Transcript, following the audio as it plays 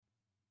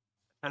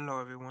Hello,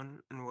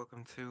 everyone, and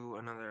welcome to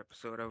another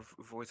episode of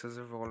Voices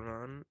of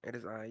Volron. It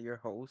is I, your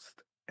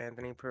host,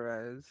 Anthony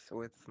Perez,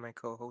 with my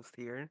co host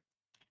here.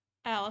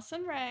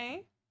 Allison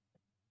Ray.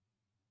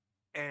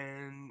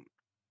 And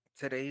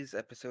today's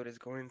episode is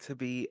going to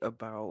be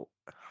about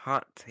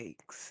hot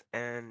takes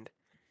and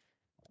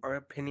our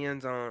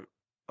opinions on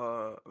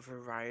a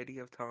variety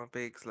of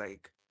topics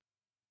like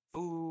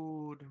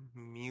food,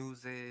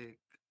 music,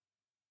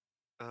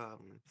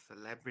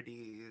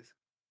 celebrities,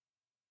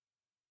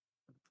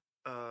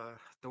 uh,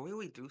 the way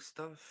we do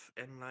stuff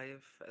in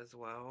life as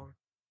well.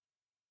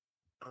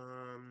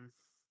 Um,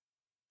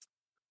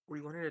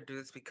 We wanted to do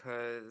this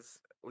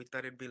because we thought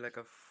it'd be like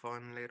a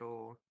fun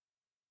little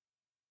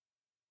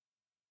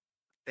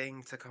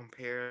thing to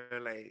compare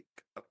like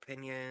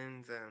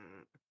opinions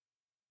and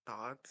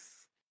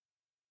thoughts.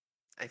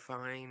 I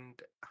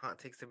find hot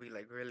takes to be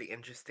like really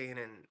interesting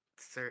and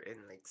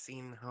certain, like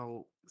seeing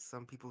how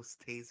some people's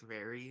tastes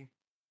vary.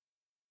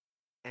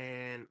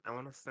 And I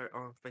want to start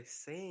off by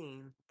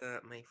saying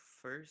that my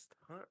first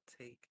hot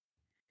take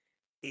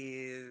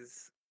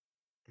is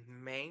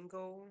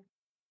mango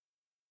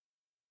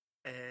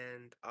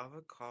and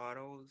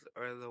avocados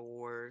are the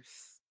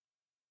worst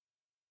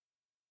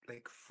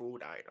like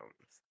food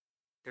items.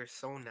 They're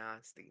so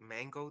nasty.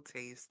 Mango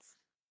tastes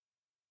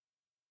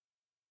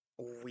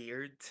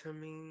weird to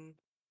me.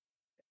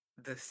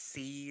 The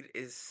seed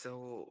is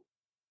so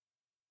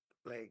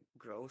like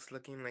gross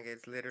looking, like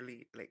it's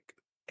literally like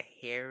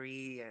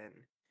hairy,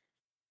 and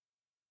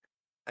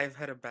I've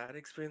had a bad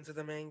experience with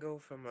the mango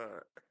from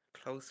a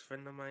close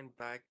friend of mine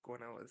back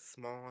when I was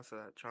small, so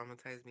that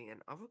traumatized me.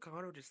 And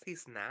avocado just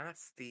tastes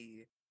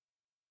nasty.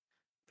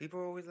 People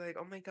are always like,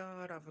 "Oh my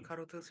God,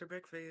 avocado toast for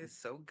breakfast,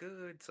 so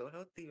good, so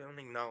healthy." I'm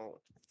like, no,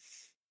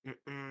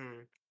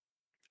 mm-mm.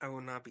 I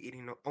will not be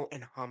eating no. Oh,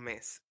 and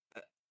hummus.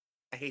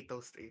 I hate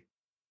those three.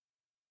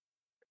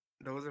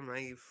 Those are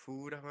my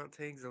food hot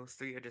takes. Those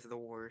three are just the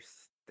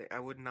worst. I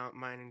would not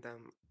mind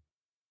them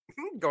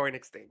going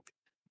extinct.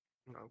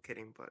 No, I'm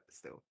kidding, but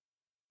still.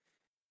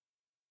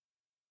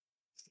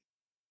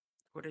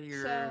 What are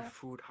your So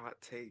food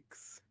hot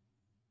takes?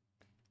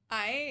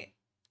 I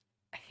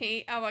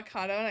hate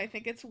avocado and I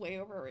think it's way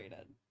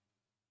overrated.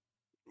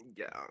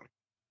 Yeah.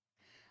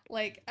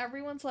 Like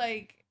everyone's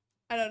like,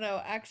 I don't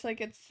know, acts like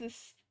it's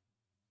this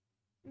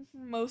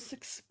most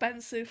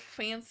expensive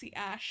fancy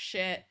ass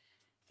shit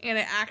and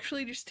it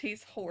actually just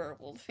tastes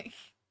horrible to me.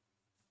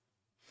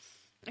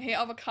 I hate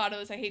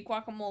avocados, I hate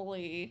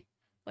guacamole,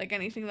 like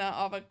anything that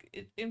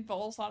it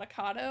involves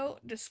avocado,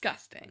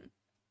 disgusting.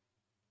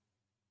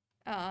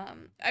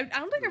 I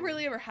don't think I've Good.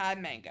 really ever had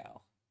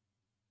mango,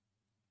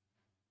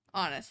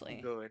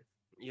 honestly. Good.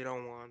 You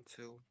don't want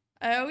to.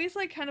 I always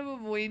like kind of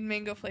avoid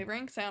mango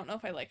flavoring because I don't know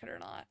if I like it or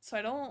not. So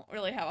I don't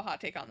really have a hot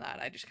take on that.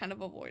 I just kind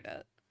of avoid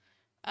it.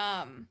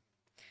 Um,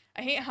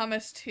 I hate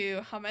hummus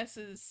too. Hummus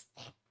is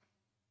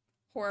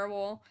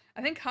horrible.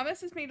 I think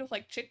hummus is made with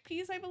like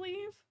chickpeas, I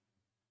believe.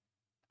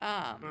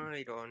 Um,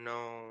 I don't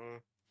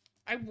know.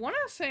 I want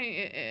to say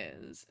it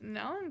is.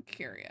 Now I'm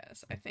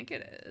curious. I think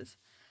it is.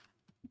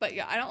 But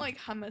yeah, I don't like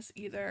hummus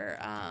either.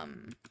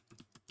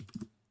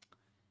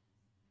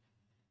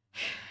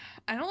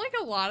 I don't like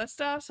a lot of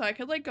stuff, so I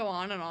could like go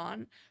on and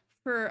on.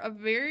 For a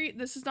very,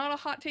 this is not a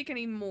hot take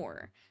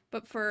anymore,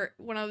 but for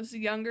when I was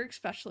younger,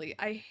 especially,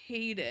 I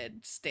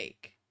hated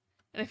steak.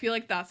 And I feel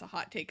like that's a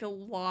hot take. A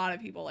lot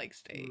of people like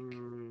steak.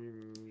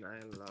 I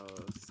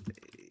love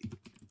steak.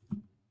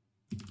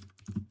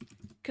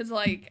 Cause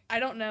like, I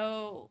don't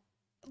know,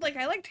 like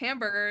I liked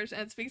hamburgers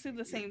and it's basically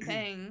the same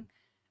thing,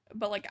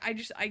 but like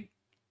I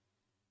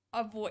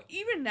avoid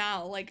even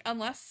now, like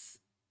unless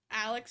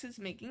Alex is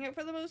making it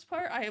for the most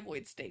part, I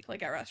avoid steak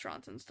like at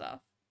restaurants and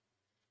stuff.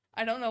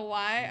 I don't know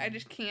why.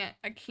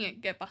 I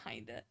can't get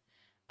behind it.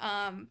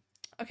 Um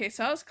okay,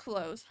 so I was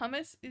close.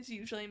 Hummus is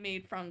usually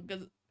made from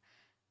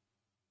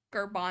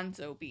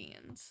garbanzo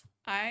beans.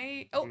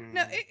 I oh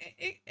no,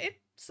 Mm.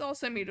 it's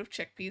also made of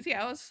chickpeas.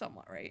 Yeah, I was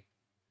somewhat right.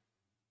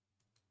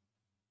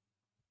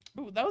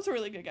 Ooh, that was a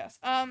really good guess.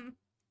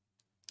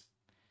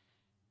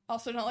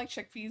 Also don't like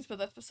chickpeas, but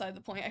that's beside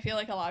the point. I feel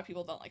like a lot of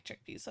people don't like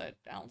chickpeas, so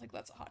I don't think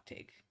that's a hot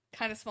take.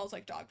 Kind of smells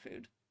like dog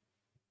food.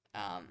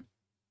 Um,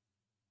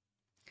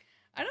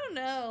 I don't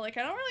know. Like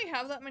I don't really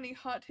have that many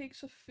hot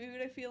takes with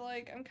food. I feel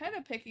like I'm kind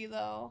of picky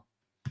though.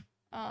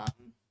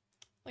 Um,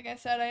 like I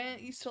said, I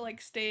didn't used to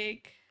like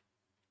steak.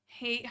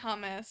 Hate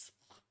hummus.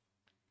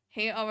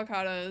 Hate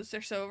avocados.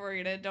 They're so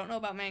overrated. Don't know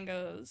about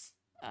mangoes.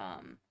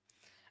 Um,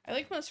 I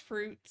like most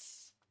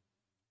fruits.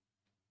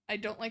 I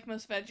don't like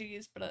most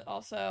veggies, but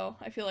also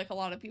I feel like a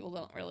lot of people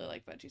don't really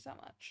like veggies that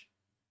much.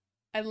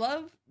 I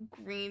love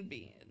green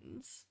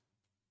beans.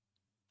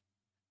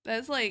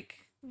 That's like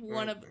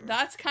one of Mm-mm.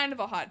 that's kind of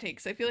a hot take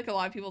because I feel like a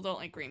lot of people don't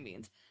like green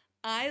beans.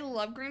 I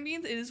love green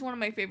beans. It is one of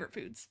my favorite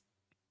foods.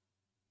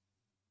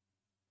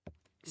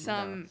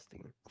 Some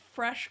Nasty.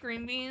 fresh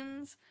green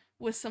beans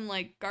with some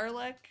like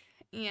garlic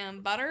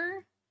and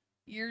butter.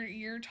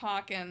 You're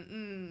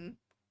talking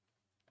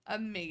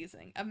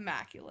amazing,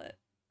 immaculate.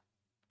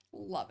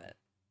 Love it.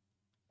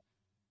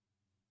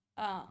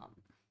 Um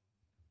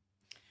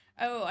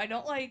Oh, I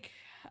don't like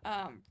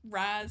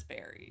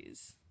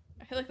raspberries.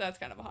 I feel like that's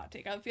kind of a hot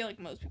take. I feel like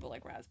most people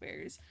like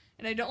raspberries,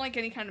 and I don't like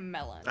any kind of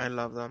I melon.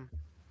 love them.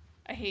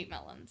 I hate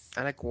melons.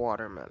 I like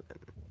watermelon.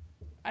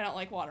 I don't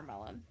like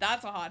watermelon.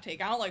 That's a hot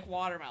take. I don't like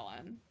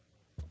watermelon.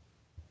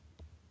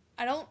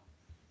 I don't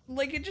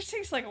like it. Just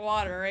tastes like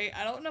water, right?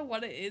 I don't know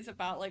what it is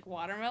about like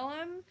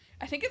watermelon.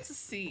 I think it's the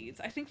seeds.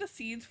 I think the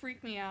seeds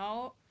freak me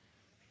out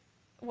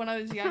when I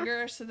was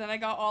younger, so then I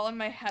got all in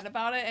my head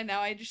about it, and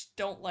now I just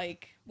don't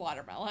like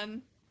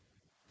watermelon,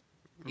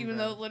 even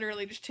though Yeah. it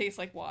literally just tastes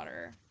like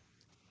water.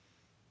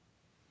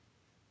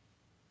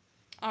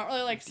 I don't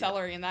really like Yeah.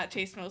 celery, and that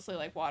tastes mostly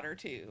like water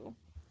too,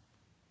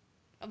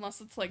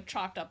 unless it's like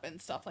chopped up in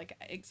stuff like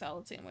egg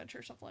salad sandwich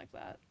or something like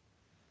that.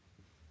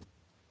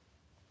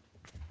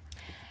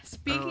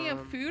 Speaking of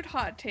Um. food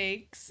hot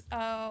takes,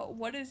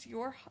 what is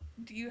your?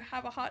 Do you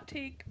have a hot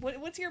take?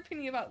 What's your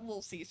opinion about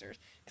Little Caesars?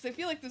 Because I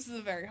feel like this is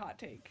a very hot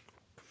take.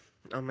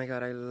 Oh my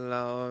god, I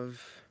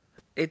love.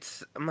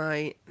 It's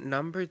my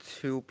number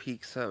two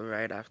pizza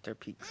right after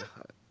Pizza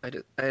Hut.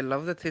 I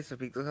love the taste of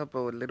Pizza Hut,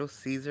 but with Little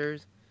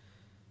Caesars,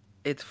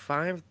 it's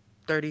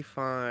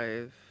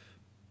 5.35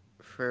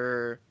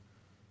 for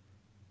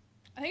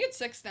I think it's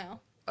six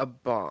now. a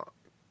box.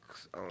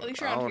 At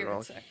least I around don't here know.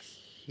 it's six.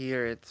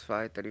 Here it's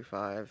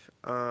 5.35.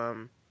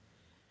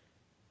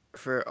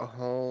 For a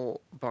whole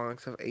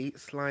box of 8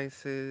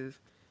 slices.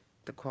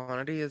 The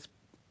quantity is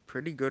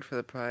pretty good for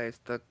the price.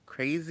 The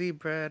crazy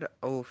bread,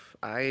 oof,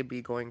 I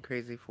be going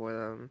crazy for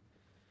them.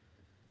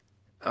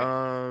 Okay,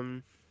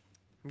 Um,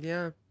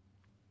 yeah.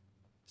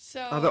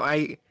 Although so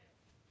I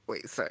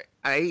wait, sorry,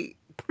 I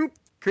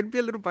could be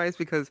a little biased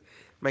because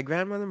my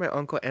grandmother, my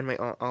uncle, and my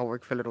aunt all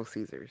work for Little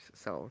Caesars.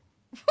 So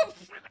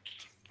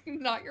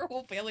not your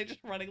whole family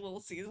just running Little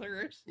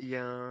Caesars.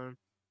 yeah.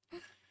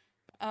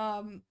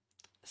 Um,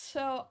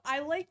 so I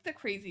like the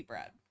crazy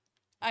bread.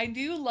 I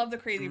do love the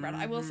crazy bread.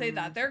 I will say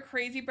that Mm-hmm. their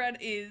crazy bread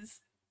is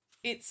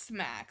it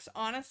smacks.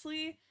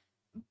 Honestly,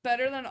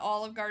 better than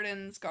Olive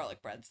Garden's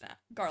garlic breads now,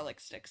 garlic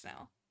sticks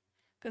now,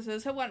 because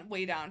those have went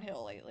way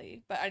downhill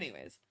lately. But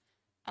anyways,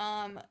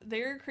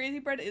 their crazy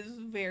bread is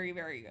very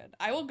very good.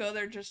 I will go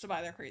there just to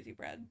buy their crazy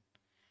bread.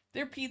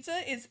 Their pizza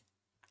is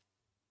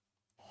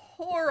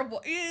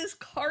horrible. It is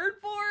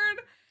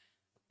cardboard,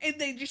 and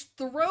they just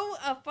throw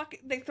a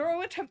fucking they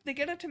throw a they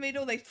get a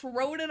tomato, they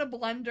throw it in a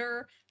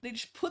blender, they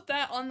just put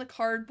that on the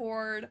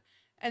cardboard,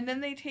 and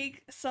then they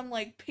take some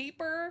like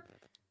paper,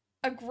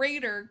 a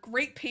grater,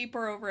 grate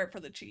paper over it for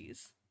the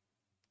cheese.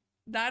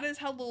 That is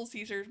how Little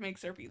Caesars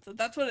makes their pizza.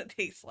 That's what it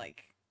tastes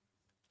like.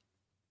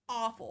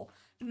 Awful.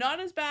 Not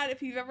as bad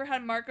if you've ever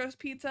had Marco's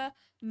pizza.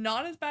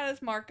 Not as bad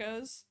as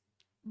Marco's,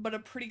 but a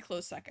pretty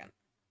close second.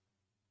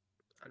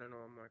 I don't know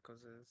what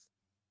Marcos is.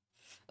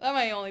 That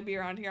might only be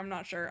around here. I'm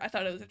not sure. I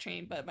thought it was a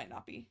chain, but it might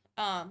not be.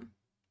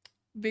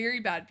 Very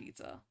bad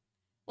pizza.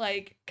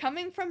 Like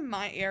coming from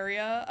my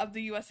area of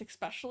the US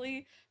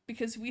especially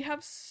because we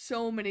have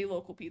so many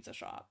local pizza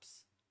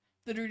shops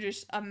that are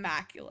just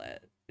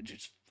immaculate,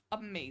 just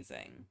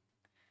amazing.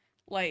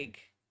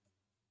 Like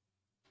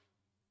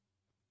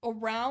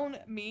around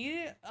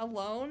me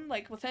alone,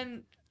 like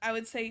within I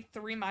would say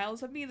 3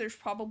 miles of me, there's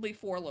probably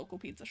four local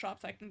pizza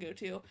shops I can go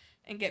to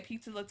and get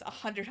pizza that's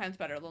 100 times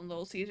better than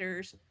Little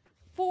Caesars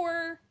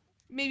for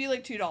maybe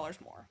like $2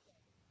 more.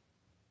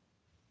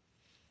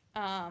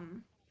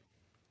 Um,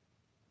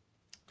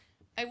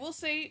 I will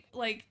say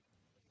like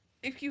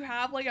if you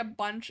have like a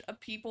bunch of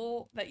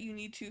people that you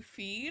need to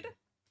feed,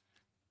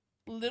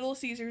 Little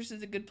Caesars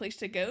is a good place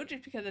to go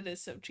just because it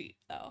is so cheap,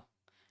 though.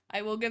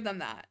 I will give them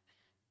that.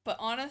 But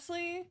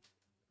honestly,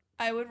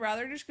 I would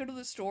rather just go to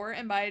the store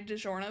and buy a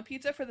DiGiorno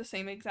pizza for the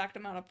same exact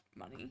amount of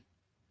money.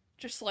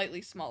 Just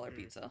slightly smaller Mm.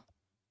 pizza.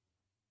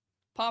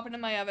 Pop it in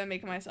my oven,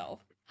 make it myself.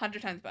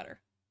 100 times better.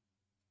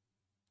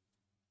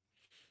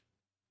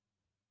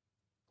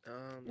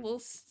 Um, Little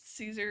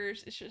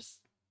Caesars is just,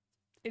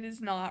 it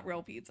is not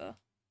real pizza.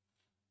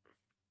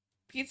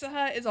 Pizza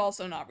Hut is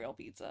also not real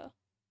pizza.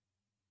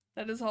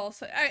 That is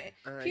also, I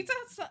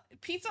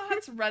Pizza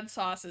Hut's red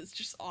sauce is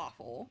just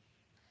awful.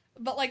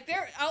 But like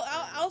their,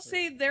 I I'll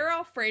say their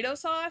Alfredo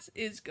sauce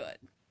is good.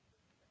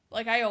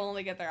 Like I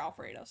only get their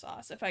Alfredo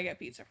sauce if I get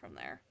pizza from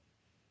there.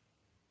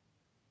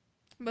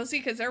 Mostly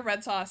because their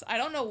red sauce, I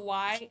don't know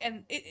why,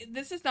 and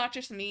this is not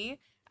just me.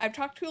 I've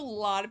talked to a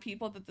lot of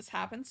people that this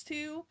happens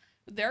to.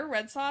 Their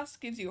red sauce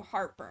gives you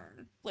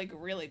heartburn, like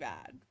really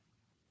bad.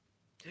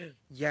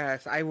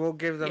 yes, I will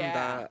give them Yeah,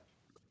 that.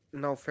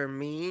 No, for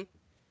me,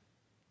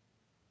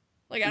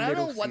 like I don't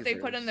Little know what they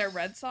put Caesars in their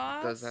red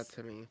does that sauce.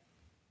 to me.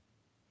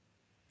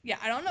 Yeah,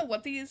 I don't know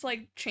what these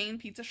like chain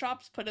pizza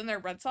shops put in their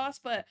red sauce,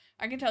 but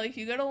I can tell you if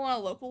you go to one of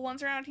the local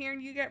ones around here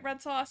and you get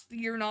red sauce,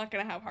 you're not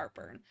gonna have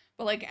heartburn.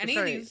 But like any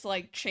of Sorry, these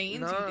like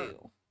chains, you not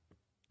do.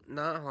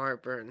 not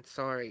heartburn.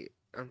 Sorry,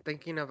 I'm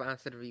thinking of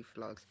acid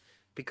reflux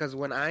because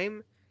when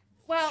I'm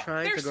Well,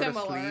 trying they're to go to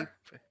sleep, similar.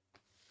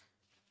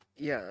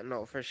 yeah,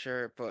 no, for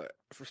sure. But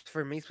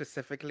for me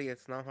specifically,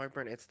 it's not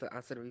heartburn. It's the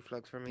acid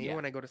reflux. For me, Yeah.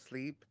 when I go to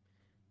sleep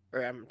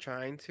or I'm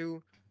trying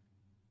to,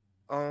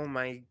 Oh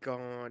my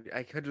God.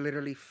 I could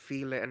literally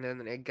feel it and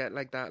then it get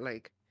like that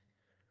like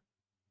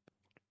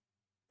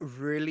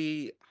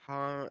really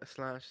hot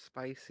slash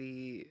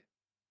spicy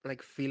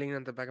like feeling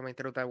in the back of my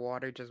throat that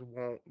water just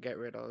won't get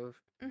rid of.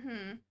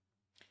 Mm-hmm.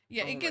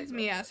 Yeah, it Oh my gives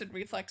me God. acid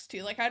reflux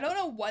too. Like I don't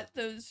know what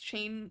those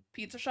chain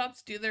pizza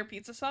shops do their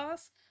pizza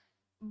sauce,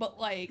 but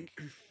like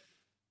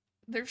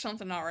there's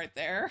something not right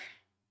there.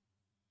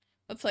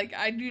 It's like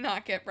I do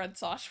not get red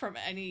sauce from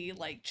any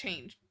like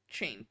chain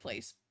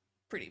place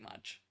pretty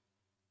much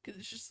because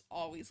it's just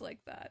always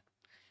like that.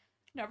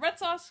 Now red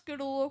sauce, go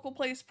to a local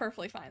place,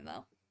 perfectly fine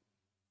though.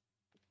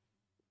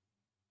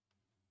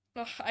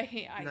 Ugh, I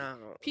hate I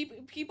No,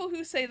 people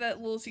who say that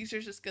Little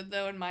Caesars is good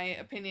though, in my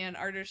opinion,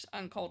 are just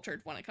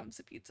uncultured when it comes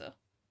to pizza.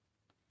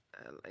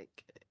 I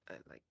like it. I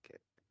like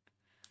it.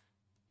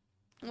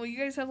 Well, you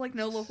guys have like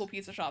no local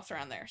pizza shops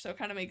around there, so it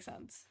kind of makes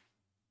sense.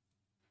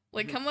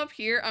 Like come up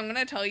here, I'm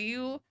gonna tell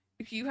you,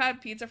 if you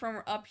had pizza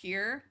from up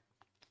here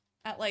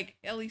at like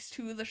at least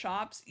two of the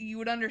shops, you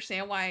would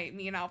understand why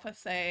me and Alpha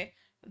say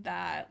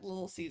that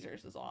Little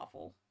Caesars is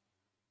awful.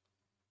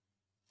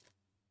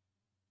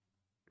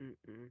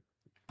 Mm-mm.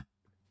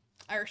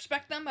 I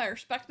respect them. I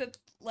respect that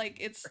like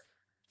it's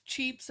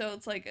cheap, so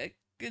it's like a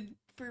good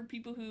for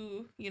people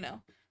who,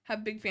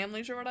 have big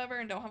families or whatever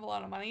and don't have a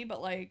lot of money,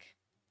 but like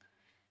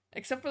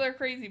except for their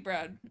crazy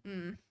bread.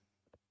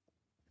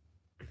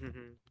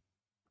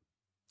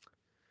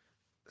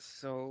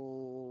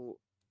 So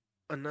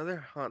another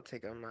hot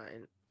take of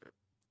mine,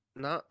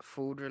 not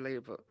food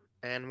related but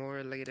animal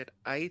related.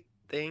 I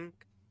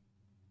think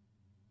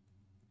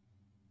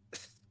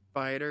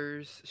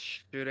spiders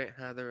shouldn't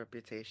have the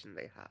reputation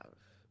they have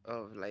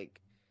of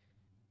like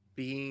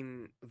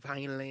being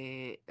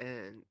violent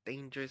and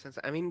dangerous and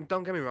I mean,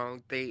 don't get me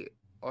wrong, they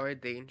are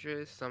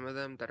dangerous. Some of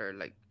them that are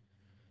like,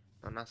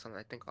 no, not some.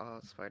 I think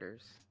all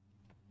spiders,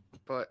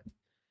 but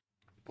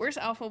Where's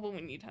Alpha when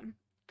we need him?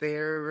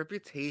 their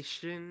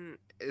reputation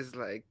is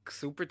like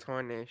super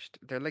tarnished.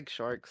 They're like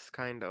sharks,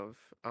 kind of.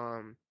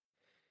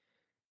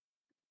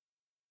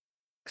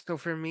 So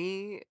for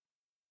me,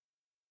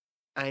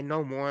 I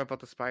know more about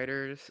the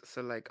spiders,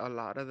 so like a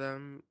lot of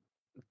them,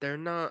 they're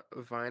not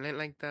violent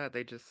like that.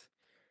 They just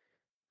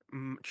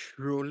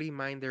truly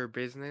mind their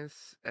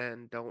business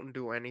and don't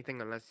do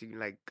anything unless you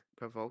like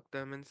provoke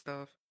them and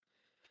stuff.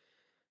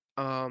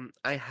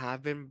 I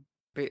have been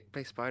bit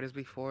by spiders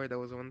before. There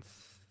was once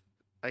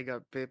I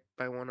got bit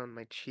by one on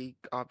my cheek.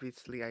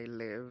 Obviously, I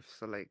live,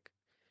 so like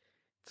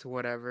it's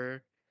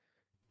whatever.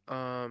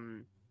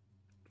 Um,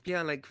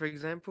 yeah, like for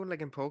example,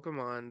 like in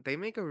Pokemon, they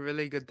make a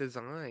really good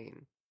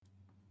design.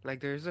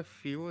 Like there's a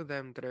few of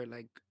them that are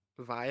like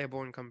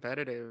viable and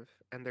competitive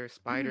and they're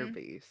spider Mm-hmm.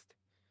 based.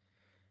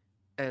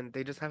 And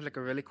they just have like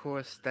a really cool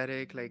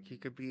aesthetic. Like you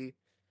could be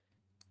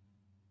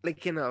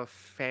like in a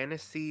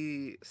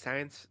fantasy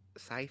science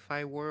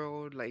sci-fi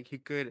world, like you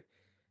could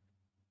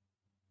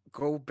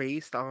go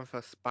based off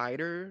a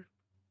spider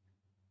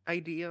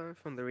idea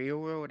from the real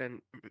world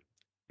and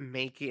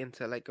make it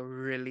into like a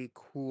really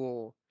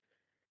cool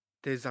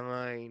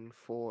design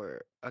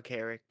for a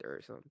character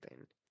or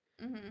something.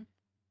 Mm-hmm.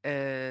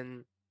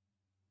 And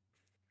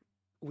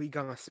we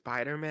got a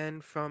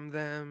Spider-Man from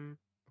them,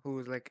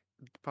 who's like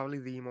probably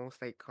the most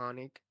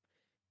iconic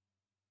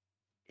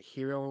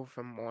hero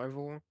from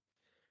Marvel.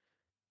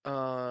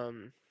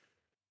 Um,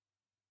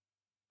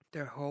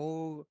 their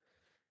whole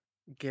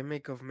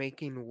gimmick of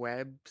making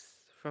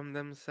webs from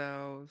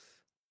themselves.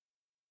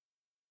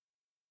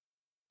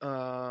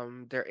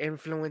 Their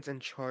influence in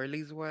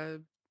Charlie's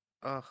Web.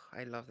 Ugh,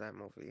 I love that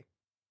movie.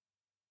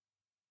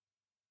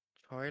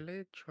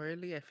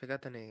 Charlie, I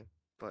forgot the name,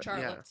 but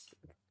yeah, Charlotte's.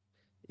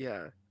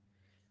 yeah.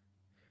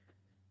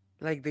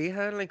 Like they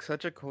had like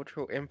such a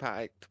cultural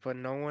impact, but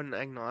no one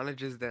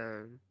acknowledges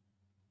them.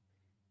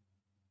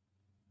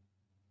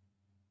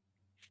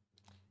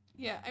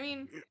 Yeah, I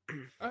mean,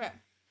 okay.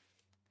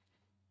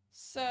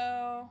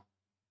 So,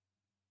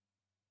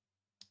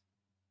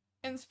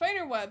 and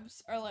spider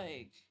webs are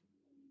like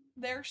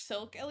their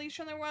silk, at least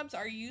from their webs,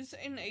 are used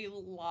in a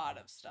lot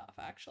of stuff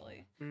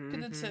actually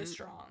because it's so Mm-hmm.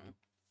 strong.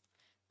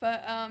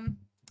 But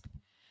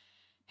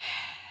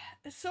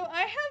so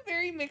I have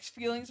very mixed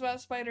feelings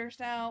about spiders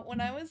now.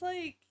 When I was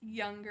like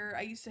younger,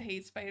 I used to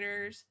hate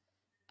spiders.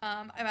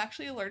 I'm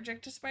actually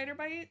allergic to spider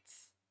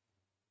bites.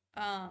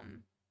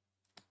 Um,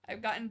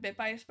 I've gotten bit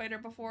by a spider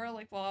before,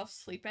 like while I was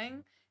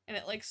sleeping, and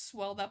it like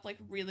swelled up like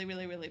really,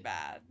 really, really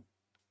bad.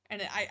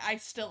 And I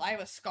have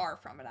a scar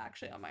from it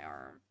actually on my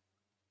arm.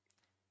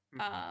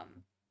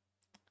 Um,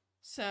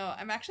 so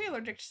I'm actually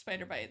allergic to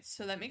spider bites,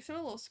 so that makes them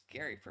a little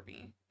scary for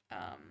me.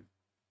 Um,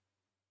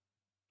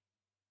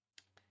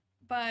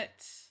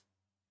 but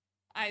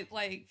I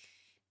like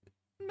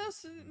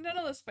none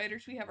of the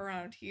spiders we have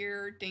around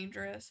here are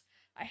dangerous.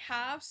 I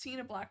have seen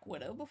a black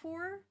widow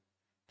before.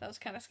 That was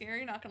kind of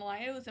scary, not gonna lie.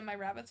 It was in my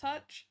rabbit's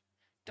hutch.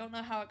 Don't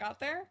know how it got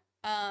there.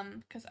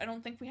 Because I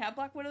don't think we have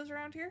black widows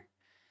around here.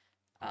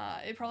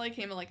 It probably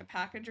came in like a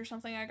package or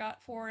something I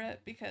got for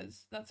it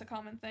because that's a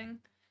common thing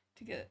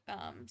to get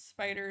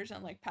spiders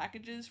and like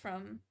packages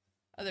from.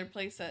 other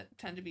places that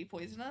tend to be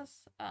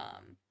poisonous.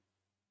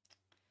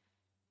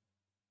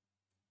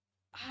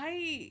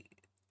 I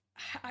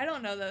I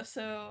don't know though.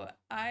 So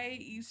I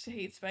used to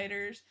hate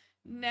spiders.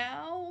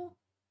 Now,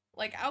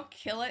 like I'll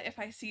kill it if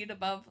I see it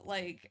above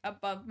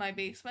my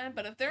basement.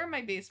 But if they're in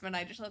my basement,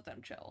 I just let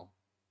them chill,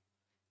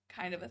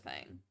 kind of a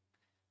thing.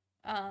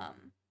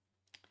 Um,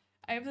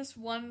 I have this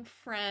one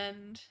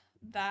friend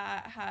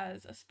that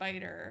has a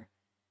spider,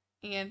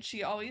 and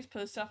she always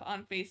posts stuff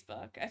on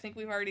Facebook. I think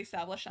we've already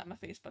established I'm a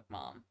Facebook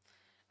mom.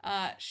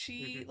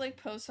 She Hmm. like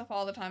posts stuff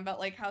all the time about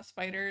like how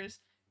spiders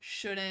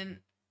shouldn't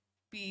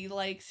be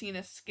like seen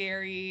as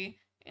scary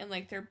and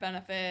like their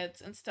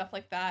benefits and stuff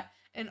like that.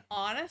 And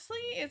honestly,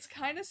 it's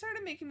kind of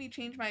started making me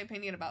change my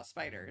opinion about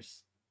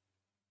spiders.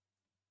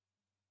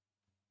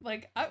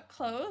 Like up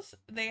close,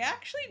 they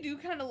actually do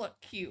kind of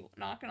look cute,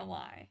 not gonna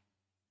lie.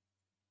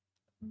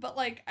 But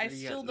like I Yeah,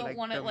 still don't like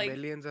want the it like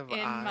millions of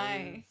in eyes.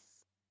 my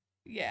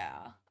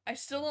yeah. I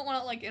still don't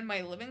want it like in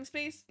my living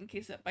space in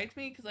case it bites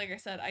me because like I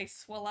said, I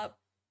swell up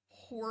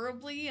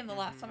horribly and the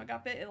last time I Hmm.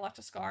 got bit, it left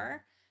a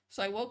scar.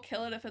 So I will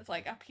kill it if it's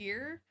like up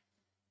here.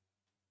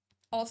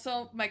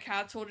 Also, my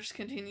cats will just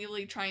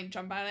continually try and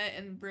jump at it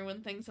and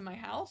ruin things in my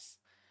house.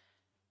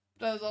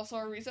 That is also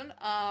a reason.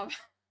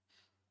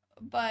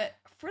 But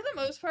for the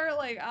most part,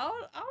 like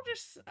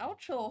I'll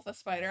chill with a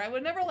spider. I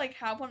would never like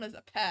have one as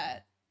a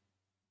pet.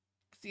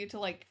 Cause you have to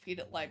like feed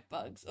it live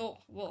bugs. Oh,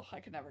 well, I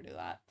could never do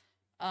that.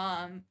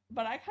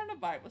 But I kind of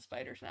vibe with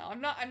spiders now.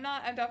 I'm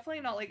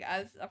definitely not like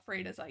as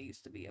afraid as I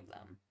used to be of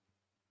them.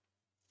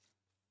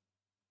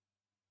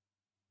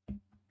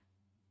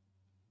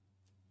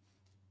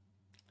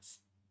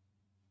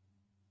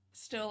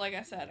 Still, like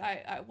I said,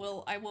 I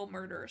will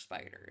murder a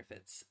spider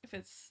if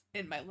it's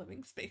in my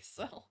living space.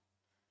 So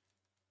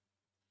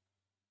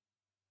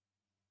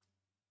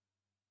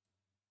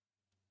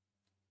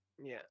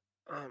Yeah.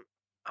 Ow,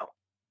 ow.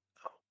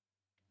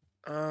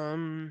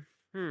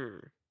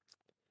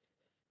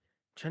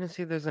 Trying to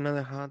see if there's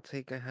another hot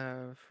take I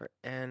have for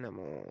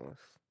animals.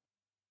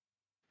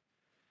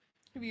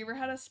 have you ever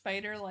had a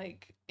spider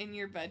like in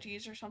your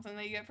veggies or something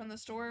that you get from the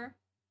store?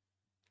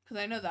 Because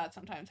I know that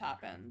sometimes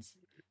happens.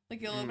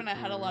 Like you'll open a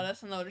head of Mm-mm.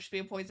 lettuce and there'll just be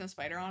a poison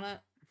spider on it.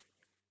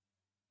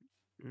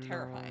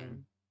 Terrifying.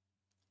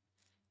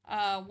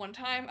 No. One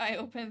time I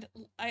opened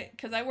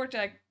because I worked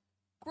at a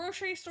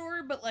grocery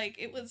store, but like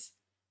it was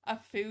a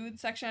food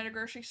section at a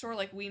grocery store.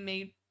 Like we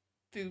made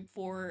food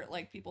for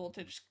like people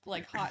to just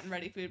like hot and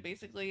ready food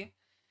basically.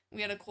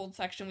 We had a cold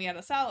section. We had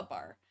a salad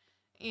bar,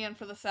 and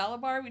for the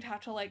salad bar, we'd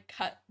have to like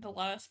cut the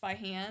lettuce by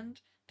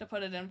hand to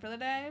put it in for the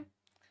day.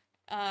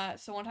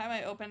 So one time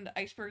I opened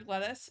iceberg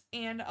lettuce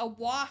and a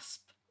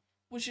wasp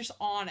was just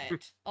on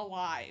it,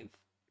 alive.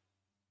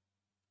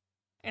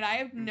 And I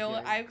have no,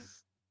 I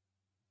Yikes.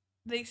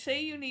 they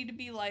say you need to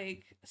be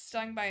like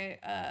stung by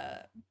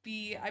a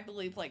bee, I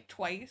believe like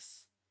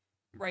twice,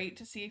 right,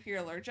 to see if you're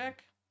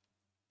allergic.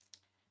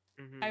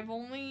 Mm-hmm. I've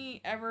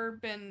only ever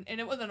been, and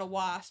it wasn't a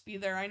wasp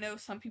either. I know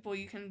some people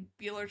you can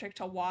be allergic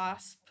to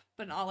wasp,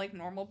 but not like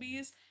normal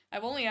bees.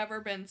 I've only ever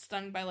been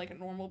stung by like a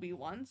normal bee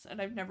once,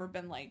 and I've never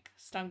been like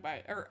stung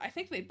by, or I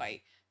think they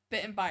bite,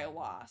 bitten by a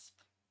wasp.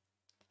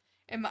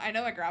 And I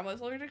know my grandma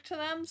was allergic to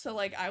them, so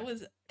like I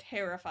was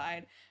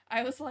terrified.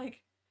 I was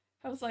like,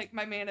 I was like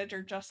my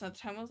manager Justin at the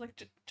time. I was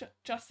like,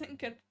 Justin,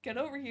 get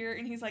over here,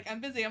 and he's like,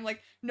 I'm busy. I'm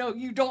like, no,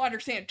 you don't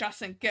understand,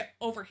 Justin, get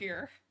over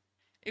here.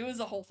 It was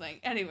a whole thing.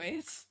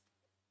 Anyways,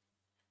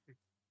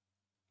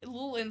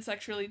 little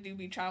insects really do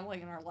be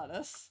traveling in our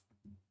lettuce.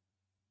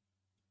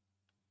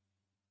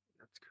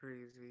 That's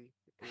crazy.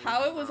 Would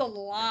How it was not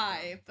get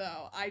that. alive,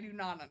 though, I do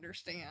not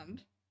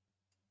understand.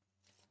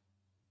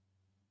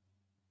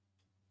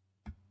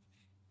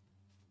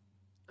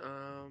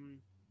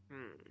 Um,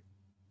 hmm.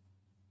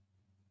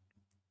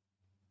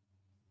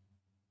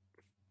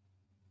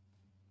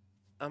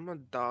 I'm a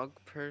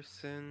dog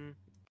person.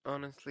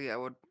 Honestly, I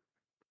would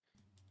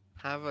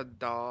have a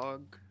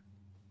dog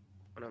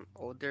when I'm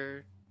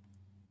older,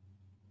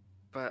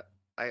 but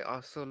I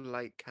also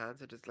like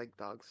cats. I just like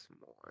dogs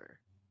more.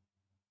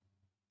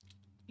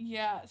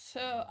 Yeah,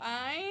 so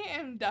I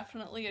am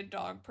definitely a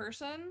dog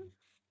person.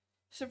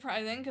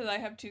 Surprising because I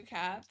have two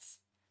cats.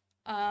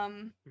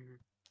 Um, Hmm.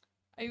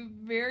 I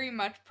very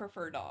much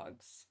prefer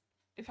dogs.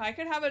 If I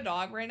could have a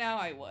dog right now,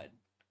 I would.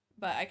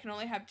 But I can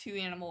only have two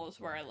animals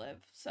where I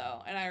live,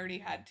 so and I already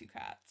had two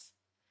cats.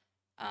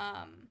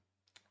 Um,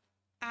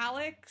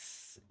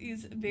 Alex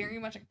is very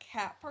much a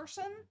cat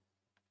person.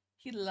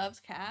 He loves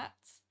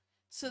cats,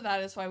 so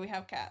that is why we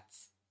have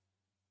cats.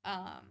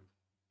 Um,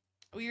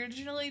 we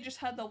originally just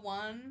had the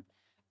one,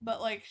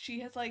 but like she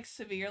has like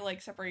severe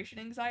like separation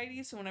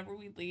anxiety, so whenever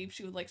we leave,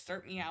 she would like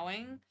start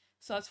meowing.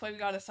 So that's why we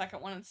got a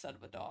second one instead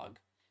of a dog.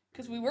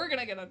 Because we were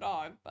gonna get a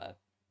dog, but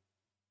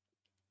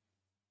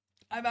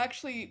I'm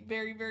actually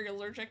very, very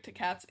allergic to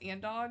cats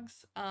and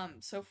dogs.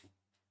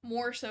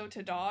 More so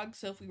to dogs.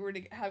 So if we were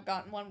to have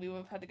gotten one, we would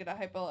have had to get a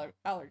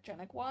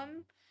hypoallergenic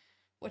one,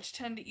 which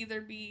tend to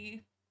either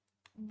be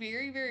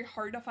very, very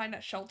hard to find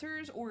at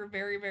shelters or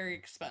very, very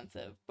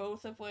expensive.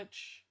 Both of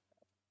which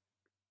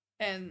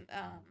and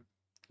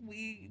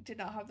we did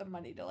not have the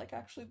money to like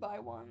actually buy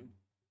one,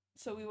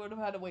 so we would have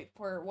had to wait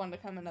for one to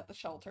come in at the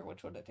shelter,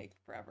 which would have taken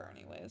forever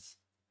anyways.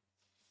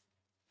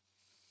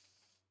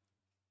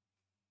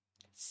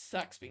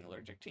 Sucks being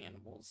allergic to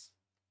animals.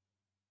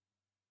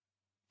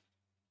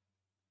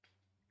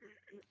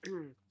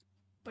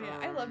 But yeah,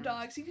 I love um,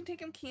 dogs. You can take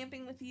them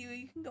camping with you.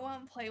 You can go out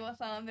and play with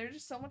them. They're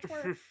just so much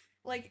more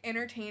like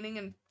entertaining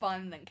and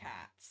fun than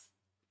cats.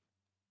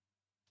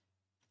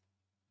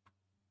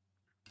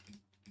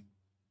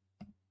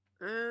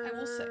 I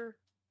will say. uh,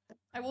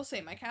 I will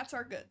say my cats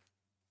are good.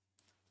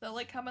 They'll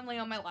like come and lay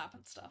on my lap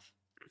and stuff.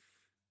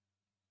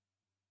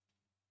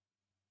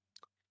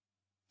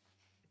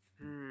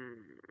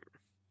 hmm,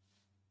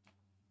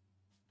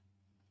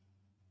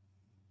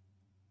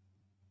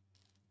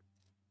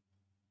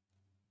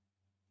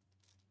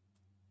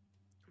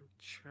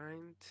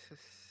 trying to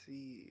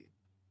see.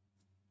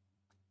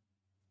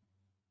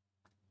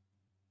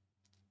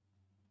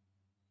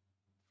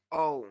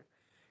 Oh,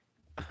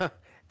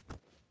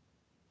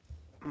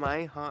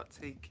 my hot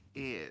take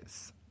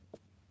is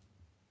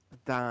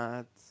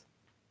that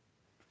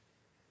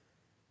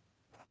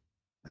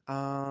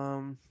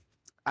um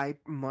I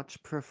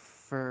much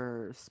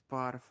prefer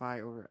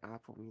Spotify over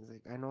Apple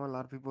Music. I know a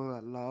lot of people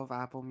that love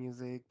Apple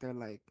Music. They're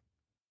like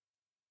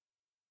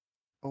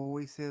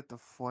always say that the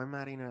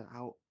formatting and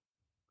how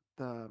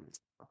the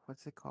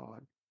what's it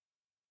called?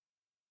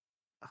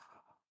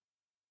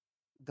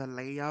 The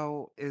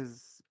layout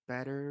is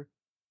better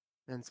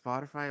than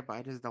Spotify, but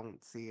I just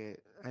don't see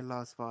it. I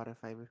love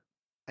Spotify.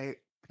 I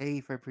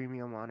pay for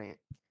premium on it.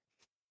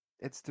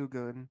 It's too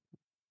good.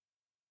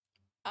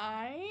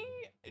 I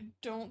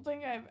don't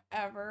think I've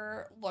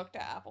ever looked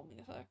at Apple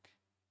Music.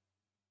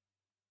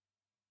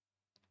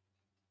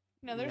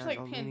 No, there's Yeah, like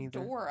no, me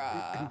neither.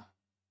 Pandora.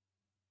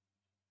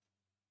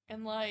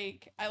 And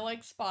like I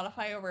like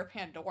Spotify over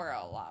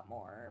Pandora a lot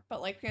more.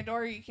 But like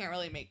Pandora you can't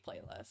really make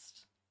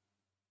playlists.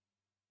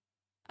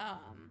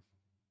 Um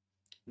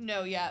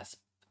no, yes.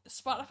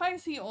 Spotify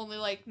is the only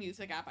like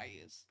music app I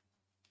use.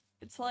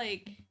 It's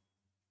like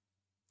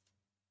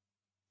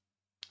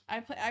I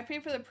pay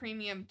for the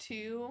premium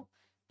too,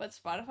 but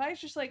Spotify is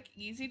just like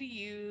easy to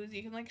use.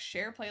 You can like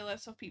share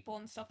playlists with people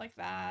and stuff like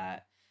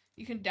that.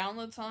 You can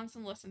download songs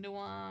and listen to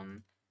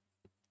them.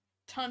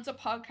 Tons of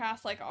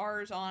podcasts like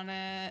ours on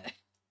it.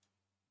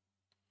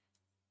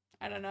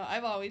 I don't know.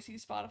 I've always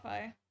used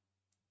Spotify.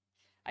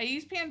 I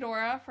used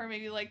Pandora for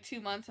maybe like 2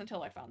 months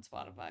until I found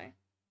Spotify.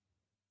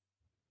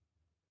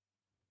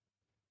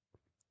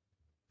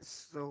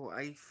 So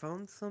I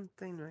found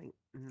something right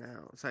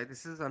now. Sorry,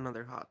 this is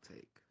another hot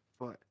take,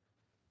 but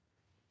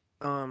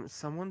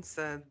someone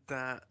said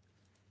that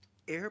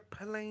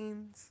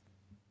airplanes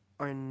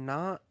are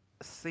not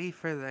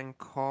safer than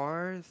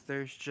cars.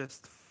 There's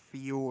just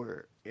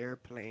fewer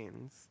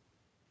airplanes,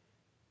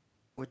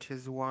 which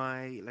is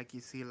why like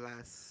you see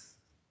less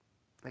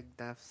like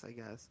deaths, I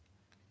guess.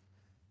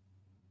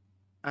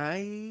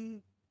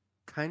 I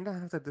kind of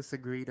have to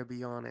disagree to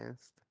be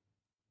honest,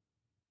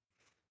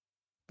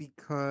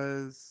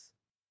 because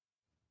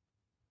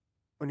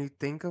when you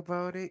think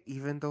about it,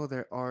 even though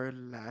there are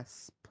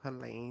less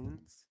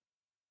planes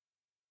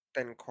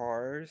than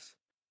cars,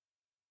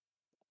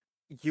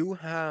 you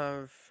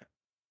have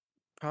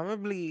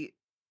probably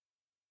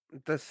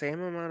the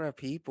same amount of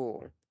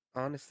people,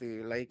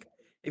 honestly. Like,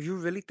 if you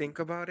really think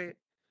about it,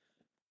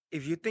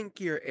 if you think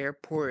your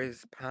airport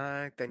is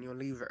packed and you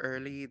leave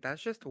early,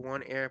 that's just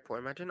one airport.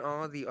 Imagine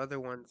all the other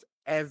ones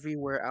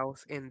everywhere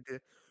else in the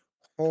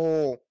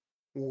whole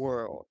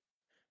world.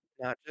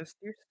 Not just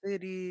your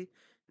city,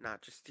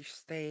 not just your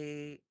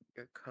state,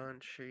 your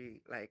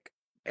country, like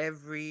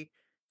every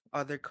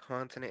other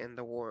continent in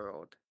the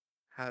world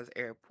has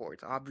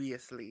airports,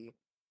 obviously.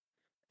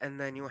 And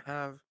then you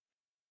have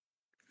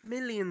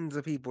millions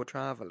of people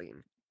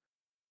traveling.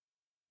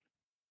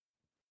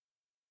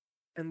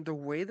 And the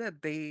way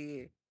that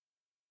they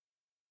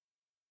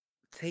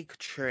take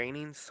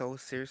training so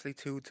seriously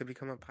too to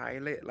become a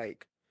pilot,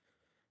 like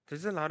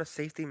there's a lot of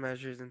safety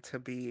measures into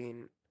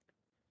being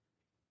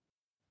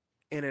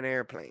in an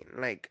airplane.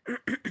 Like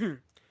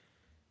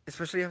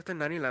especially after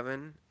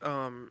 9/11,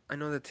 I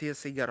know the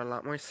TSA got a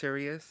lot more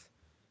serious.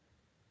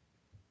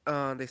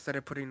 They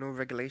started putting new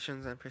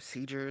regulations and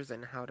procedures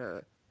and how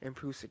to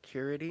improve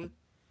security.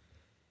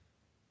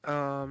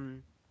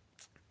 Um,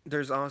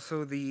 there's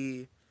also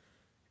the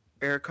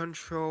air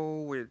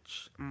control,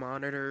 which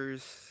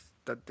monitors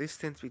the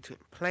distance between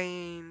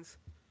planes,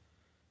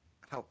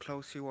 how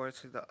close you are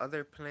to the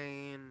other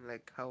plane,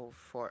 like how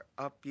far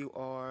up you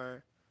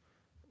are,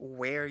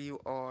 where you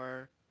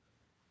are,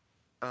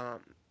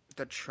 um,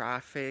 the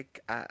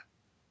traffic at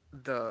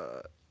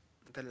the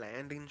the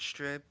landing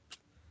strip.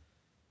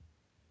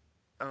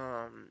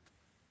 Um,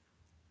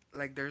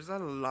 like there's a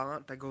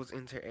lot that goes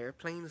into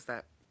airplanes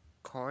that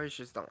cars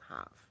just don't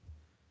have.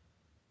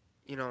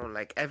 You know,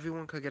 like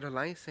everyone could get a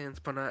license,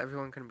 but not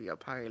everyone can be a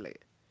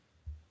pilot.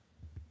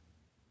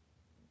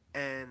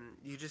 And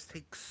you just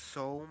take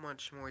so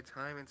much more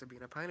time into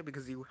being a pilot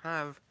because you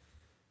have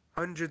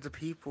hundreds of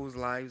people's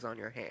lives on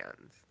your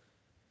hands.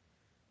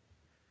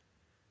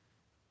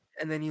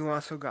 And then you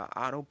also got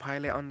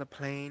autopilot on the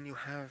plane. You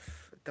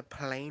have the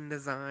plane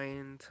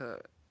design to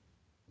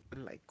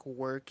like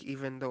work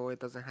even though it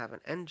doesn't have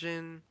an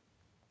engine.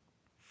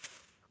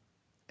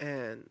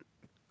 And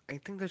I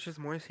think there's just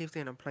more safety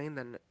in a plane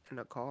than in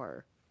a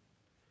car.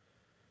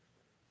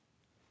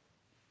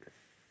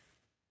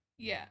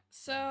 Yeah.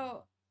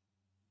 So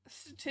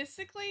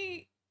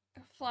statistically,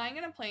 flying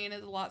in a plane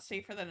is a lot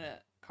safer than a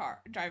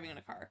car driving in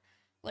a car.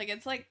 Like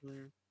it's like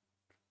Mm.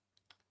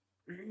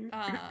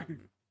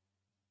 um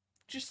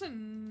just the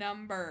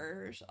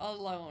numbers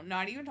alone.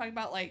 Not even talking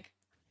about like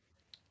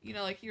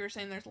like you were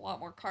saying there's a lot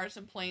more cars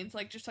than planes.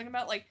 Like just talking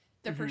about like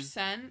the Hmm.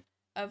 percent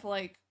of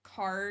like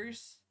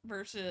cars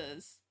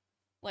versus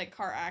like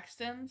car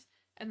accidents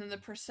and then the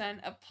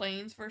percent of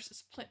planes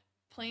versus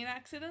plane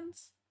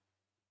accidents.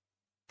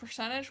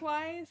 Percentage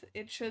wise,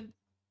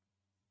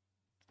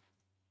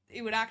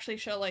 it would actually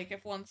show like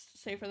if one's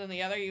safer than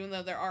the other, even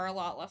though there are a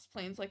lot less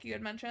planes, like you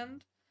had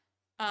mentioned.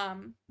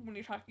 When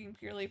you're talking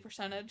purely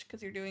percentage,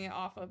 because you're doing it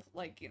off of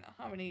like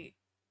how many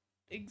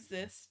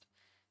exist.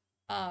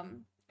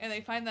 And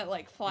they find that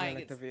like Yeah, flying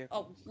like the is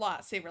a vehicles.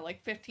 lot safer,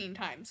 like 15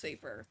 times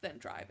safer than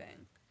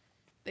driving.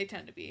 They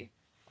tend to be.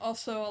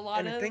 Also, a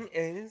lot And the of thing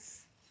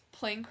is,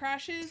 plane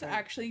crashes sorry.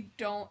 actually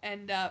don't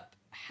end up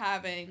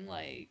having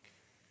like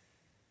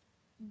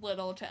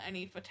little to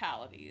any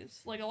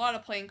fatalities. Like a lot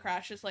of plane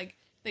crashes, like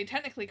they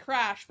technically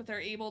crash, but they're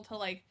able to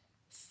like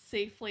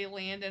safely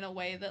land in a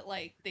way that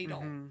like they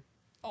don't Hmm.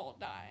 all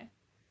die.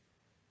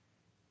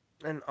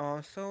 And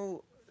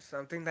also,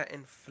 something that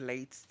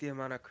inflates the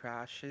amount of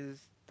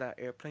crashes that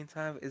airplanes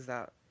have is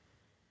that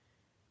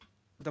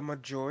the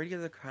majority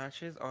of the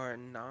crashes are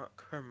not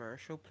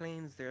commercial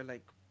planes, they're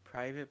like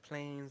private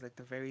planes, like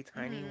the very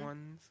tiny Mm-hmm.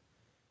 ones.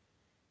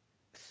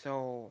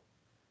 So,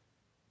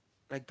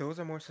 like, those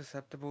are more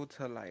susceptible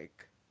to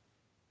like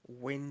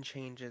wind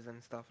changes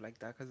and stuff like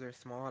that because they're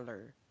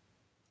smaller.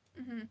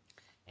 Mm-hmm.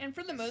 And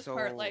for the most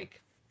part, So,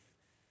 like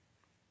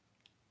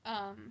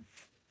um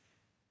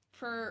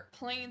for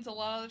planes, a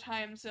lot of the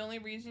times the only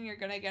reason you're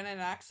gonna get in an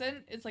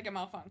accident is like a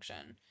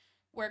malfunction.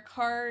 Where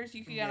cars,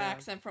 you can get an yeah,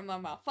 accident from a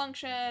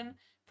malfunction,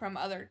 from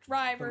other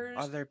from drivers,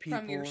 other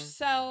from people.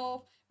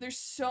 yourself.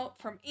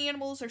 From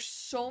animals. There's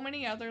so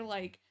many other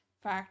like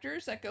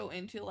factors that go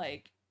into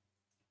like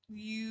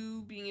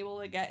you being able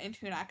to get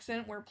into an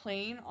accident. Where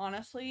plane,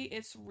 honestly,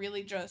 it's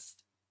really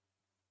just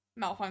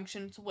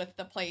malfunctions with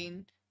the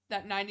plane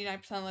that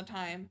 99% of the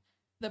time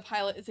the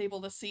pilot is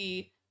able to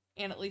see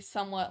and at least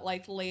somewhat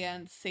like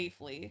land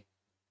safely,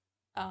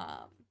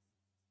 um,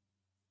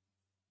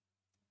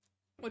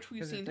 which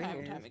we've Because the seen thing time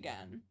and time is,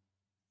 again.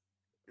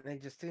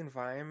 like, just the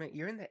environment,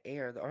 you're in the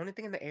air. The only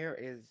thing in the air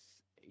is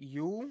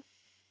you,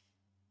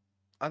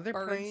 other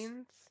Birds.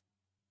 planes,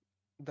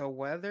 the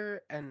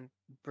weather, and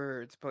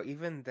birds. But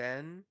even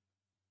then,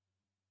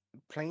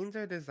 planes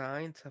are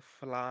designed to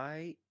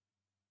fly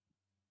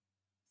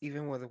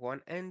even with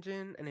one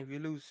engine, and if you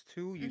lose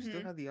two, you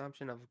still Mm-hmm. have the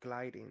option of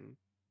gliding.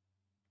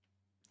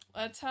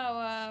 That's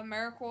how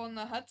Miracle in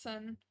the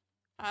Hudson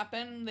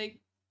happened. They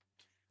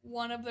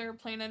One of their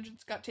plane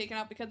engines got taken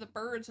out because of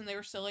birds, and they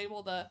were still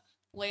able to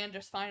land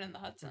just fine in the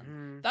Hudson.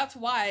 Hmm. That's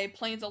why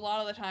planes a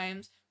lot of the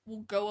times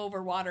will go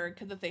over water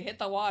because if they hit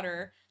the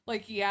water,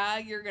 like yeah,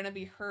 you're gonna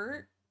be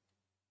hurt.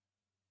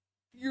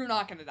 You're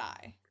not gonna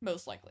die,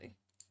 most likely.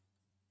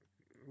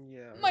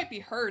 Yeah. Might be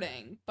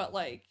hurting, but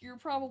like you're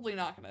probably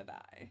not gonna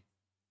die.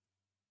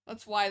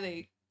 That's why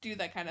they do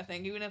that kind of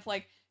thing. Even if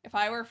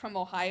I were from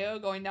Ohio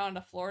going down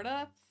to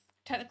Florida,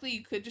 technically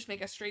you could just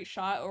make a straight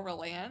shot over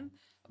land,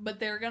 but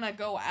they're gonna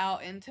go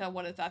out into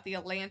what is that, the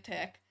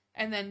Atlantic,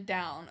 and then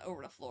down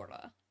over to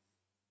Florida.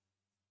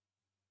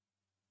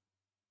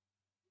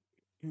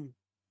 Hmm.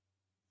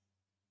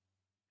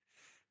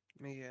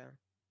 Yeah.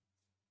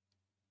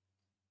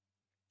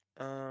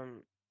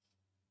 Um,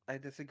 I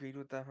disagreed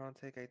with that hot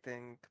take. I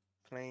think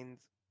planes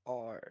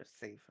are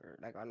safer,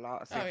 like a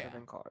lot Oh safer yeah,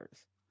 than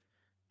cars.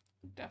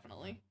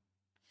 definitely.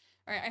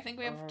 All right, I think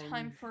we have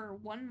time Um, for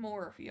one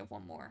more. If you have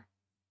one more,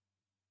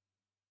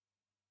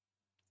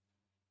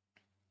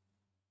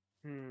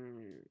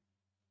 hmm.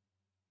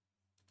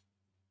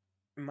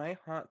 My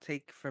hot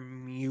take for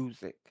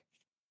music.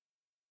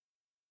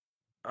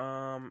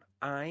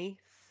 I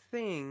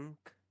think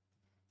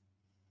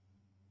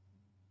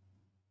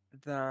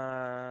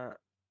that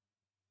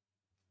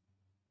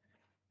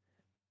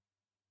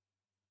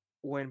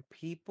when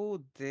people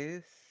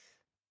diss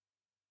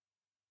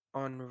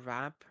on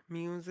rap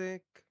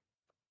music,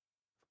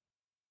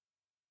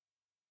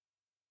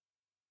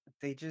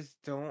 they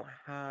just don't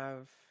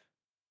have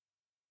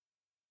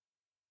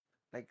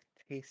like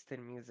taste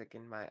in music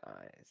in my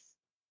eyes.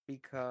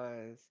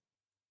 Because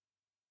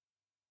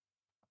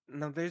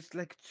now there's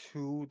like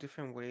two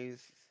different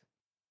ways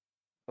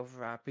of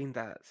rapping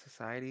that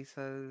society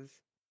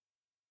says,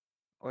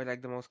 or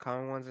like the most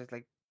common ones is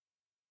like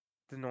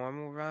the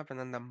normal rap and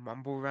then the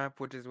mumble rap,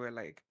 which is where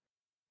like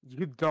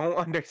you don't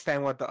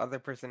understand what the other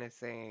person is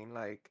saying.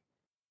 Like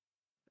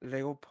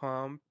Lil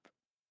Pump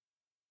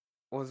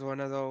was one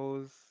of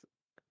those.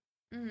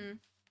 mm-hmm.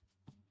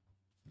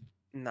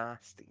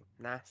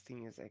 nasty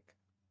music.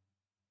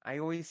 I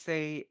always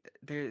say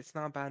there it's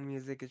not bad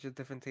music, it's just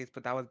different taste,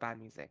 but that was bad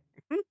music.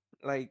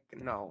 Like,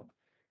 no.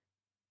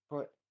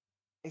 But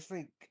it's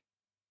like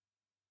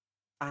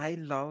I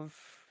love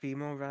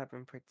female rap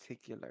in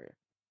particular.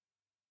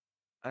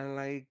 I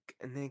like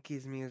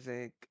Nicki's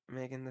music,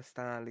 Megan Thee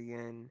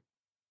Stallion,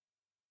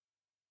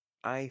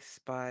 Ice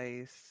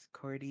Spice,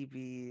 Cardi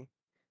B,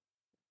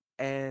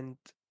 and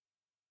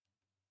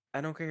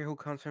I don't care who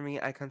comes for me,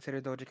 I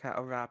consider Doja Cat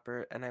a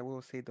rapper, and I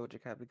will say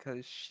Doja Cat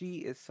because she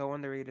is so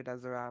underrated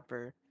as a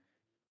rapper.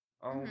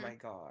 Oh Mm-hmm. my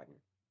God.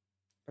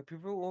 But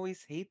people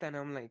always hate that, and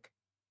I'm like,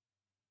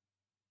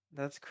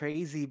 that's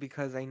crazy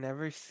because I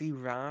never see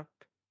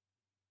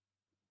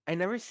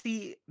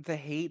the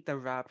hate the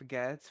rap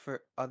gets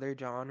for other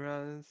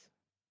genres,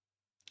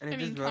 and I it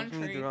mean, just rubs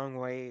me the country. wrong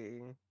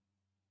way.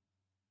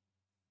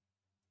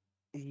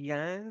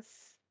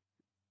 Yes,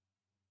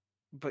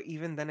 but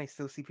even then, I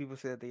still see people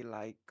say that they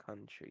like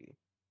country.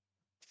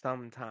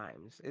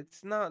 Sometimes.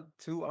 It's not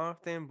too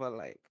often, but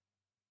like,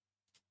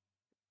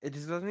 it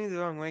just rubs me the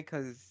wrong way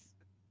because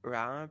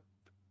rap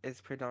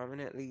is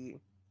predominantly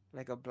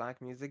like a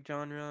black music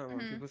genre, and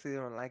when Mm-hmm. people say they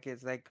don't like it,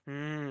 it's like,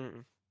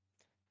 now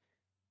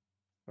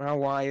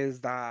why is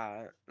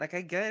that? Like,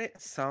 I get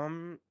it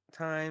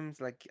sometimes,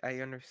 like, I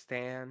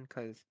understand,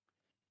 because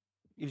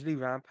usually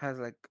rap has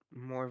like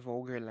more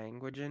vulgar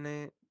language in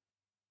it,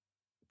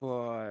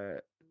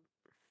 but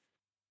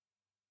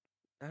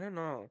I don't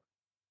know.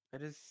 I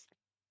just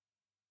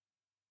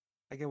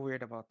I get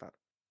weird about that.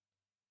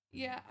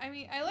 Yeah, I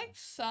mean, I like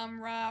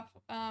some rap.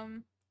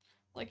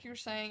 Like you're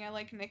saying, I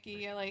like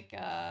Nicki. I like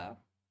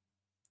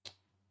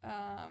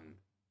um.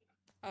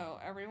 Oh,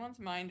 everyone's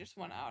mind just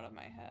went out of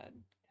my head.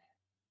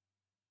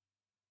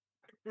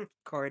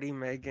 Cardi,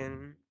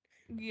 Megan,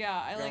 Yeah,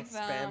 I y'all like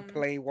spam them.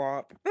 play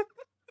WAP.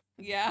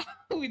 Yeah,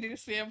 we do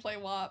spam play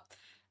WAP.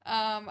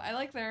 I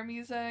like their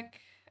music.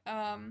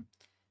 Um,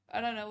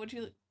 I don't know. Would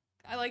you?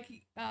 I like.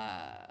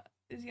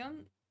 Is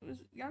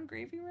Young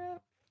Gravy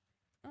rap?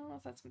 I don't know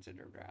if that's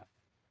considered rap.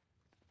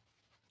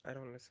 I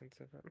don't listen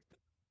to them.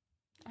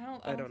 I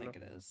don't. I I don't don't know. think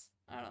it is.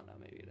 I don't know.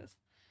 Maybe it is.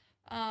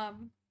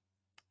 Um,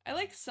 I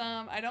like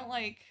some. I don't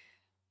like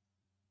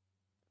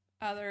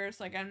others.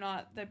 Like I'm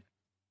not the.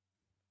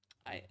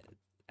 I.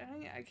 I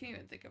don't. I can't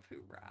even think of who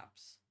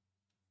raps.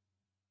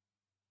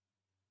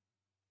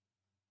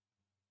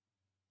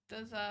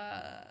 Does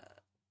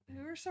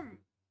Who are some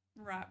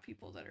rap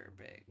people that are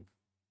big?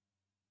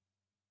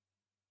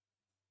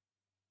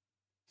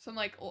 Some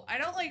like I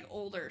don't like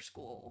older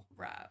school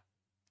rap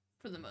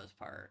for the most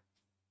part,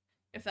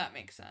 if that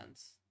makes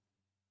sense.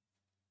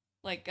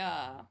 Like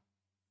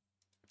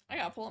I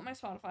gotta pull up my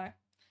Spotify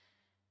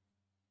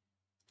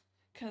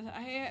because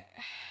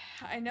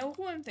I know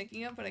who I'm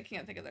thinking of, but I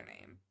can't think of their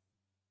name.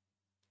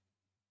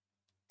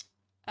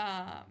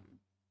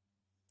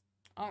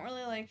 I don't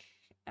really like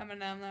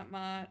Eminem that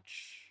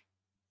much.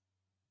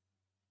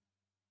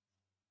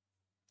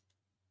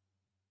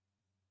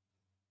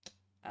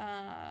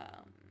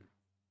 Um,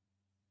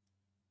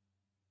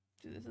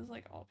 Dude, this is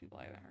like all people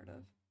I haven't heard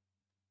of.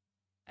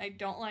 I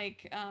don't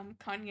like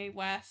Kanye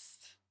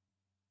West.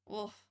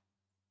 Well,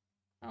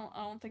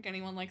 I don't think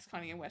anyone likes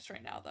Kanye West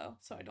right now though,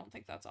 so I don't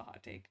think that's a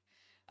hot take.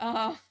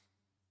 Uh,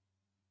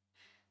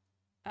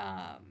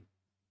 um,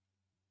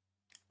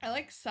 I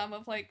like some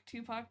of like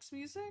Tupac's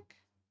music,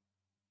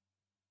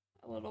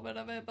 a little bit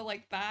of it, but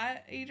like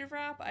that age of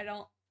rap, I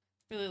don't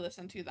really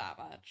listen to that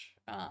much.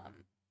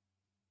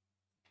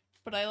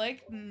 But I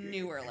like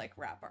newer like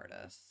rap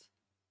artists.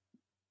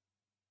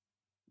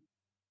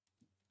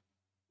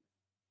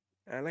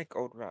 I like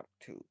old rap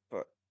too,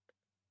 but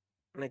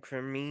like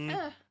for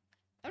me, Eh,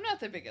 I'm not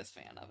the biggest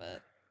fan of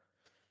it.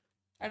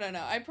 I don't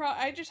know.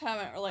 I just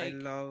haven't I like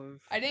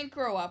love I didn't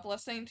grow up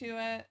listening to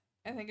it.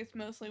 I think it's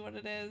mostly what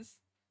it is.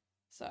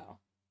 So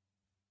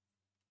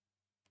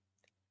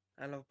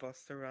I love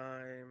Busta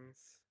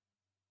Rhymes,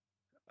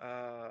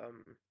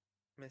 um,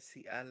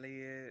 Missy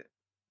Elliott.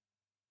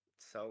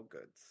 So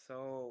good,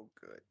 so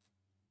good.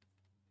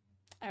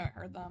 I haven't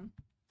heard them.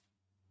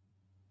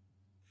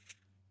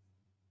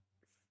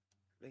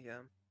 But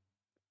yeah,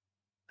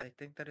 I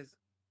think that is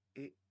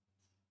it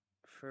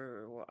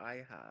for what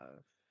I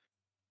have.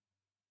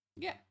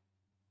 Yeah,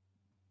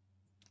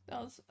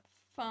 that was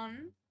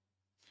fun.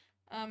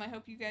 I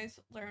hope you guys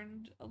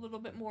learned a little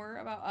bit more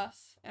about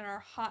us and our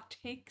hot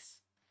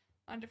takes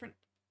on different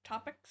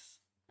topics.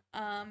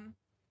 Um,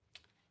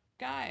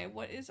 Guy,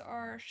 what is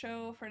our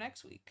show for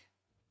next week?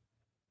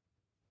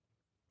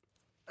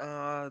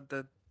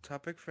 The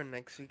topic for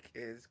next week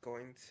is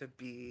going to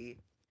be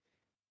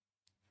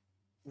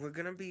we're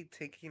gonna be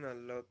taking a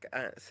look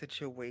at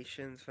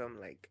situations from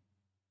like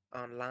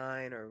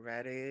online or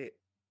Reddit,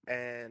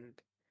 and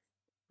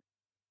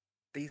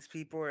these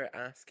people are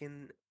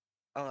asking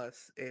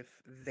us if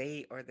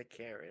they are the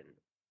Karen.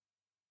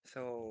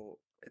 So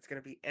it's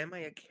gonna be Am I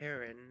a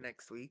Karen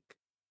next week?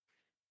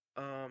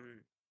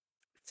 Um,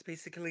 it's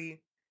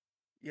basically,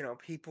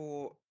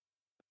 people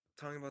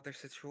talking about their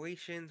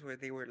situations where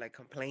they were like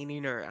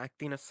complaining or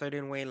acting a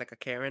certain way like a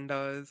Karen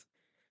does.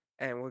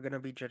 and we're gonna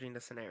be judging the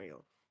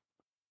scenario.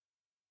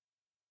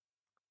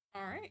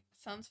 All right,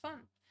 sounds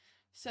fun.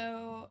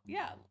 So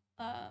yeah,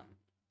 um,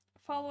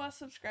 follow us,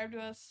 subscribe to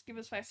us, give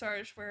us 5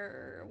 stars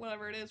for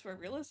whatever it is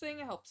wherever you're listening.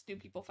 It helps new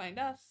people find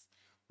us,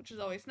 which is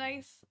always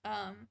nice.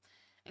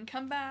 And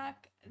come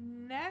back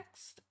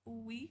next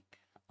week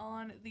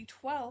on the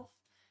 12th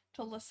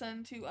to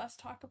listen to us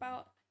talk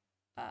about.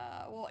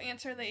 We'll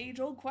answer the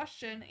age-old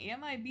question: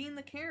 am I being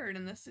the Karen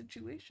in this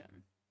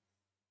situation?